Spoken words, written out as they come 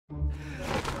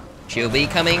She'll be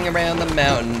coming around the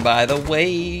mountain. By the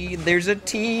way, there's a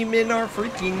team in our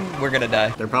freaking... We're gonna die.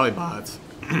 They're probably bots.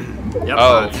 Yep.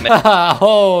 Oh, man.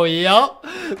 Oh, yup.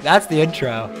 That's the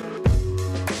intro.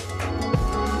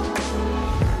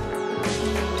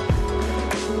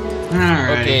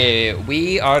 Alright. Okay,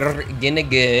 we are gonna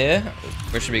go.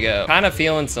 Where should we go? Kind of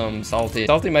feeling some salty.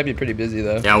 Salty might be pretty busy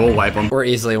though. Yeah, we'll wipe them. We're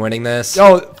easily winning this.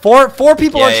 Yo, four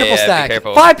people on triple stack. Be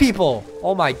careful. 5 people.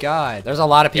 Oh my god. There's a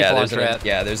lot of people on trip.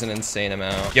 Yeah, there's an insane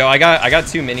amount. Yo, I got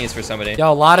 2 minis for somebody.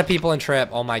 Yo, a lot of people in trip.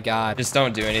 Oh my god. Just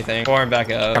don't do anything. Form back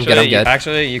up. I'm good.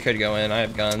 Actually, you could go in. I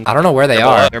have guns. I don't know where they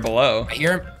are. They're below. I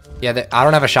hear 'em. Yeah, I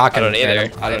don't have a shotgun. I don't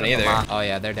either. I don't either. Oh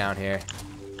yeah, they're down here.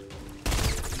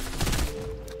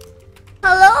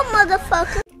 Hello,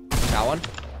 motherfucker. Got one.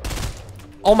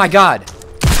 Oh my god.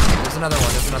 There's another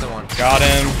one. There's another one. Got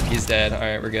him. He's dead. All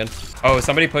right, we're good. Oh,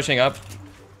 somebody pushing up.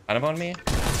 Kind of on me.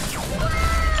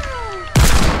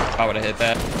 I would have hit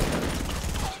that.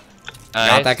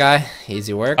 Got that guy.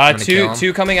 Easy work.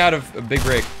 Two coming out of a big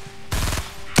brick.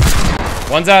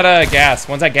 One's at gas.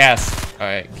 One's at gas. All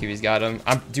right, Kiwiz got him.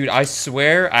 Dude, I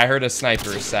swear I heard a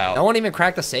sniper south. No one even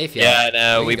cracked the safe yet.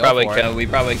 Yeah, no, we probably could. We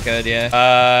probably could,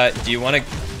 yeah.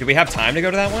 Do we have time to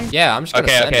go to that one? Yeah, I'm just gonna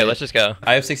send it. Let's just go.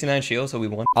 I have 69 shields, so we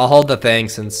won. I'll hold the thing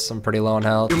since I'm pretty low on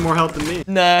health. You have more health than me.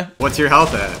 Nah. What's your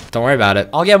health at? Don't worry about it.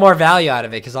 I'll get more value out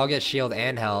of it because I'll get shield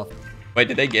and health. Wait,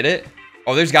 did they get it?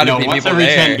 Oh, there's gotta be people every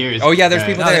 10 there. gears. Oh yeah, there's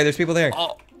people there. There's people there.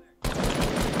 Oh.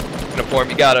 Form.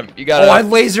 You got him. You got him. Oh, I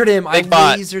lasered him. Big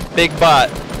bot.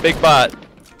 Big bot.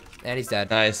 And he's dead.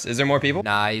 Nice. Is there more people?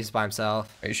 Nah, he's by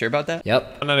himself. Are you sure about that? Yep.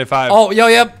 195. Oh,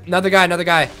 yep. Another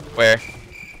guy. Where?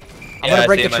 I'm gonna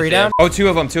break the tree down. Oh, two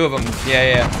of them.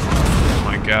 Yeah. Oh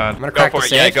my god. I'm gonna crack the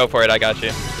safe. Yeah, go for it. I got you.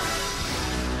 You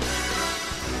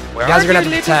guys are gonna have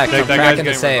to protect. I'm cracking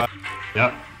the safe.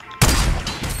 Yep.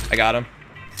 I got him.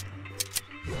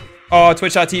 Oh,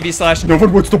 twitch.tv/ No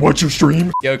one wants to watch your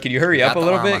stream. Yo, can you hurry up a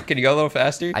little bit? Can you go a little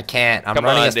faster? I can't. I'm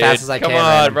running as fast as I can. Come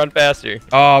on, run faster.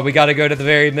 Oh, we gotta go to the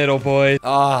very middle, boys.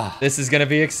 Oh. This is gonna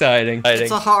be exciting. It's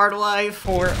a hard life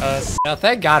for us. No,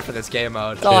 thank God for this game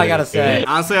mode. That's all I gotta say.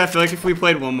 Honestly, I feel like if we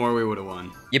played one more, we would have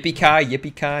won. Yippee-ki,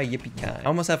 yippee-ki, yippee-ki. I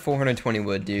almost have 420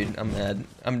 wood, dude. I'm mad.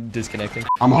 I'm disconnecting.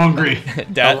 I'm hungry.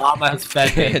 Dad, the llama has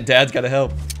fed me. Dad's gotta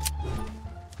help.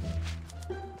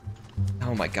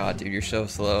 Oh my god, dude, you're so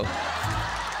slow.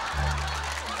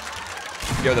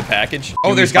 Yo, the package.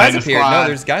 Oh, there's guys up here. No,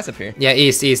 there's guys up here. Yeah,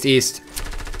 east.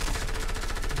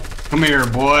 Come here,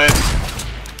 boy.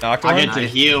 Knocked one. I get to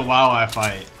heal while I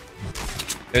fight.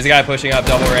 There's a guy pushing up,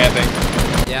 double ramping.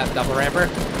 Yeah, double ramper.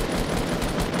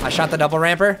 I shot the double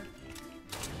ramper.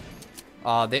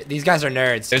 Oh, these guys are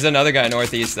nerds. There's another guy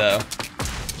northeast, though.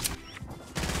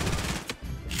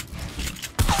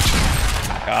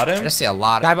 Got him. I just see a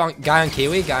lot of... Guy on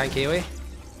Kiwi.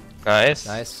 Nice.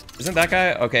 Isn't that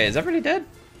guy? Okay, is everybody dead?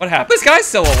 What happened? This guy's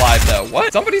still alive, though.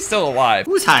 What? Somebody's still alive.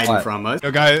 Who's hiding from us? Yo,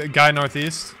 guy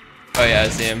northeast. Oh, yeah, I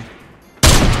see him.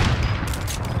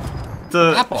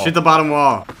 Shoot the bottom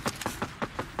wall.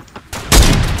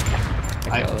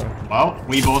 Well,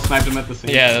 we both sniped him at the same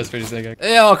time. Yeah, that's pretty sick.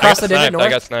 Yo, across the divot north. I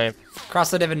got sniped.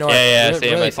 Across the divot north. Yeah, I see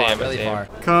him. Really I see him. Really far.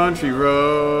 Country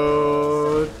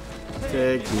road,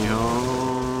 take me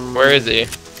home. Where is he?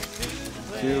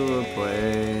 To a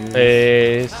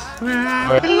place where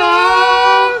I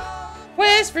belong.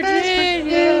 West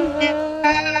Virginia.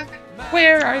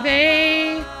 Where are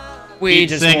they? We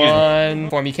just won.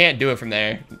 Form, you can't do it from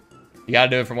there. You gotta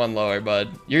do it from one lower, bud.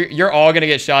 You're all gonna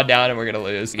get shot down and we're gonna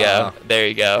lose. Yeah, there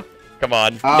you go. Come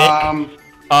on.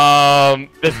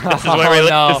 This is where we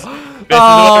lose.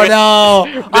 Oh no!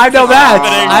 I have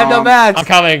no mats.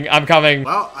 I'm coming.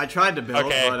 Well, I tried to build,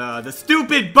 but the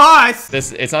stupid bus.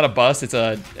 It's not a bus. It's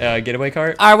a getaway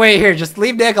cart. All right, wait here. Just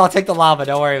leave Nick. I'll take the lava.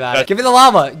 Don't worry about it. Give me the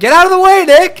lava. Get out of the way,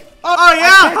 Nick. Oh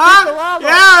yeah, huh? Yeah,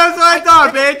 that's what I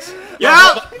thought, bitch.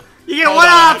 Yep. You get one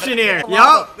option here.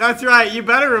 Yup, that's right. You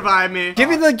better revive me. Give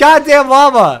me the goddamn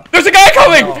lava. There's a guy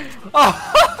coming.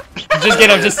 Oh. Just get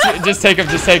him. Just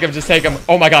take him.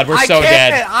 Oh my god, we're so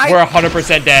dead. We're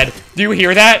 100% dead. Do you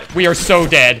hear that? We are so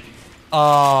dead.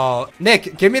 Oh,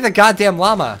 Nick, give me the goddamn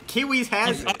llama. Kiwiz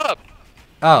has it. Up.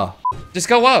 Oh. Just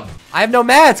go up. I have no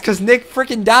mats because Nick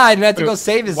freaking died and I had to go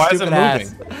save his stupid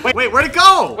ass. Wait, where'd it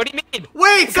go? What do you mean?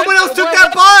 Wait, someone else took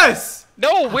that bus.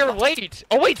 No, we're late.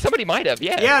 Oh wait, somebody might have.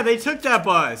 Yeah. Yeah, they took that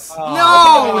bus.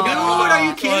 No, dude, are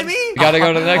you kidding me? We gotta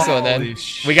go to the next one then.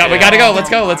 We gotta go. Let's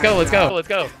go.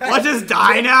 What, just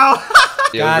die now?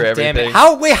 God damn it.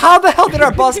 How the hell did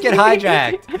our bus get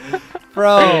hijacked?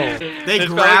 Bro. They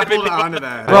grappled onto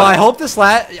that. Bro, I hope this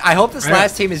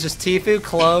last team is just Tfue,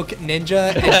 Cloak,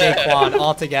 Ninja, and Daquan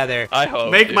all together. I hope.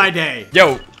 Make my day.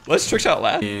 Yo, let's trick shot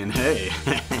last. And hey.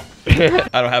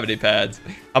 I don't have any pads.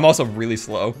 I'm also really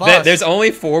slow. Boss. There's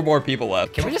only 4 more people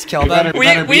left. Can we just kill them?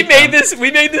 We made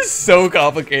this so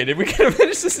complicated. We could have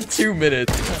finished this in 2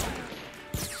 minutes.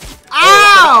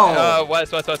 Ow!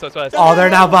 West. Oh, they're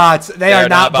not bots. They are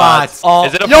not bots. Oh,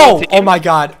 Is it a yo! full team? Oh my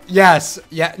God. Yes.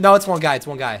 Yeah. No, it's one guy. It's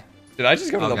one guy. Did I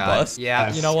just go to the God. bus? Yeah.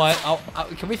 Yes. You know what?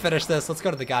 Can we finish this? Let's go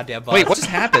to the goddamn bus. Wait, what just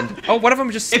happened? Oh, one of them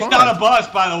just spawned. It's not a bus,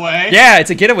 by the way. Yeah, it's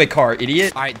a getaway car,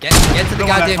 idiot. All right, get to the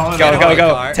goddamn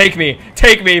Go. car. Take me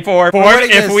for Forwarding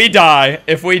if this. we die.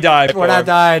 If we die, We're not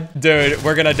dying. Dude,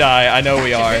 we're gonna die. I know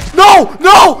we are. No!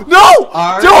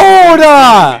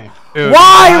 Dude!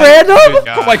 Why, Randumb?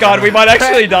 Oh my God, we might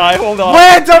actually die. Hold on.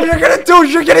 Randumb, you're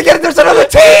gonna get it. There's another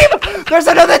team. There's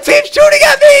another team shooting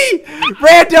at me.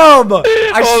 Randumb.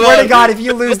 I swear to God, if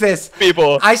you lose this,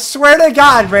 People. I swear to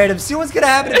God, Randumb. See what's gonna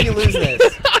happen if you lose this.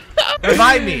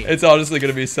 Revive me. It's honestly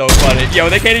gonna be so funny. Yo,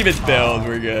 they can't even build.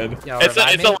 We're good. Yo, It's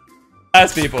revive me. the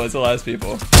last people. It's the last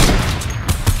people.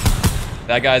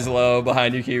 That guy's low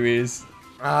behind you, Kiwiz.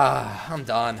 I'm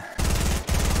done.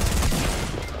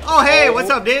 Oh, hey, what's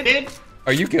up, dude?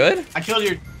 Are you good? I killed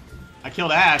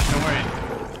Ash, don't worry.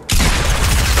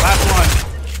 Last one.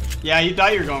 Yeah, you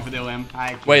thought you were going for the limb.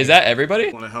 Wait, is that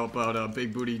everybody? Want to help out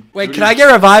Big Booty. Wait, can I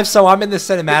get revived so I'm in the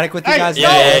cinematic with you guys?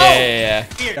 Yeah.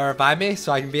 Can you revive me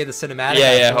so I can be in the cinematic?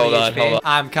 Yeah, At hold 20 on, HP? hold on.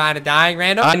 I'm kind of dying,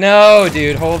 Randumb. I know,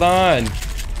 dude. Hold on.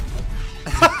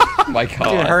 Oh my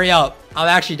God. Dude, hurry up. I'm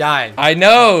actually dying. I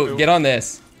know. Get on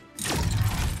this.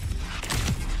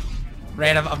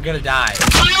 Randumb, I'm gonna die.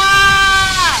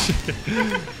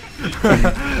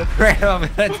 Randumb, I'm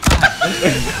gonna die.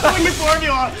 Look at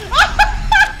formula.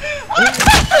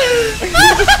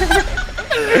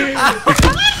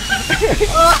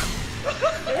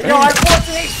 Yo, I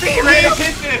 14 HP, Randumb.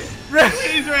 Hit this.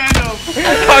 He's random.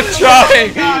 I'm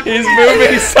trying. He's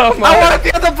moving so much. I want to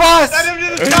be on the bus. Send him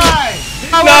to the sky.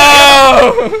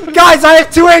 No! Guys, I have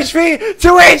 2 HP.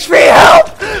 2 HP, help!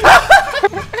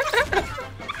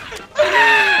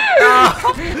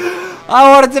 I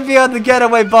wanted to be on the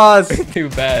getaway bus. Too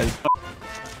bad.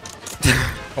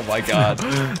 Oh my God.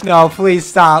 No, please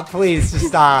stop. Please just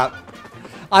stop.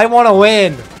 I want to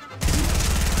win.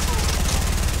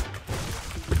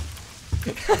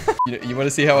 You want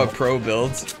to see how a pro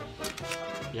builds?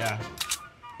 Yeah.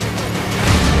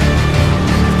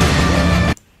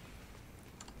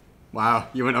 Wow,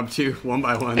 you went up 2 1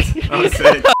 by 1. That was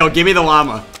sick. Oh, give me the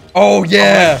llama. Oh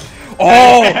yeah.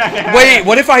 Oh wait,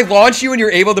 what if I launch you and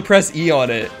you're able to press E on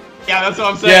it? Yeah, that's what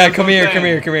I'm saying. Yeah, come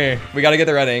here. We gotta get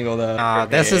the right angle though.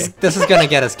 This is gonna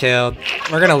get us killed.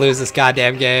 We're gonna lose this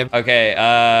goddamn game. Okay,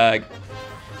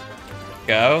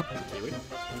 go.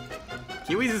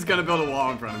 Kiwiz is gonna build a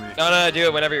wall in front of me. No, do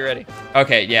it whenever you're ready.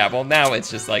 Okay, yeah, well now it's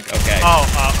just like, okay.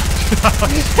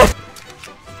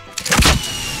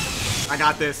 I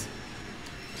got this.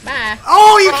 Bye.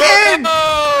 Oh, you can!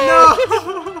 No!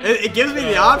 It gives me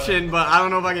the option, but I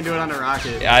don't know if I can do it on a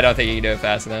rocket. Yeah, I don't think you can do it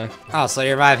fast enough. Oh, so you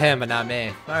revive him, but not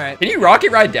me. All right. Can you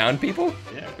rocket ride down people?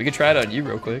 Yeah. We could try it on you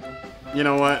real quick. You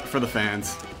know what? For the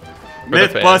fans. the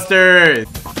fans. Mythbusters!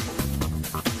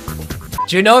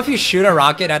 Do you know if you shoot a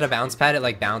rocket at a bounce pad, it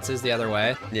like bounces the other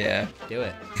way? Yeah. Do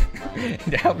it.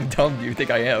 How dumb do you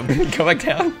think I am? Go back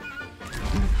down.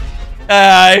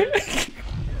 Hi.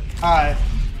 Hi.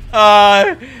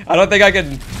 I don't think I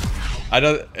can.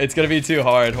 It's gonna be too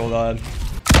hard. Hold on.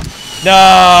 No.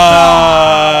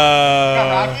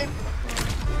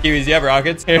 Kiwiz, you have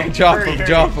rockets? Here, drop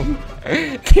them.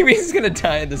 Kiwiz is gonna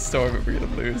die in the storm if we're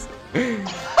gonna lose.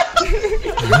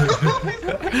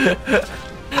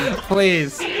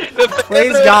 Please.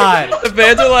 Please, God. The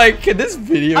fans are like, can this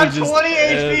video I'm just 20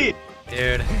 HP!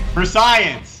 Dude. For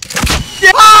science!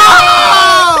 Yeah!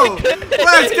 Oh!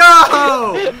 Let's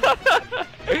go!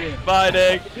 Bye,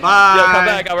 Nick. Bye. Yeah, come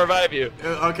back. I'll revive you.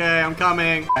 Okay, I'm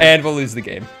coming. And we'll lose the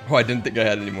game. Oh, I didn't think I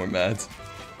had any more mats.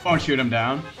 Won't shoot him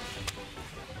down.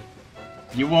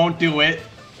 You won't do it.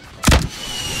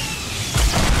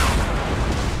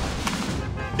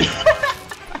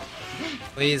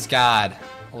 Please, God.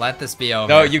 Let this be over.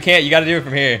 No, you can't. You gotta do it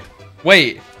from here.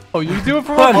 Wait. Oh, you do it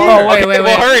from Oh, up no, here? wait.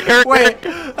 Well, hurry. Wait.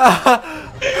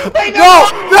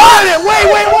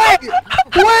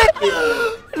 Wait.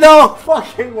 No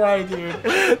fucking way, dude.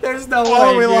 There's no way.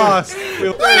 Oh, we dude. lost.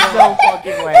 There's no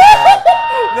fucking way,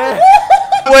 bro.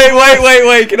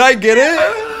 Wait. Can I get it?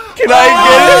 Can I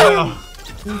get it?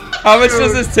 How much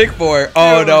does this tick for?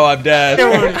 Oh no, I'm dead.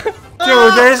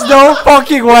 Dude, there's no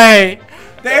fucking way.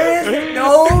 There is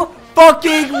no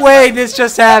fucking way this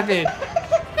just happened.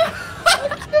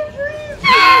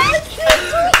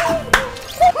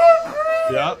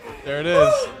 Yep, there it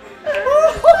is.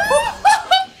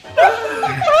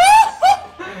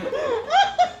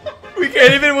 We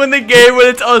can't even win the game when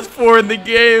it's us 4 in the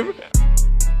game.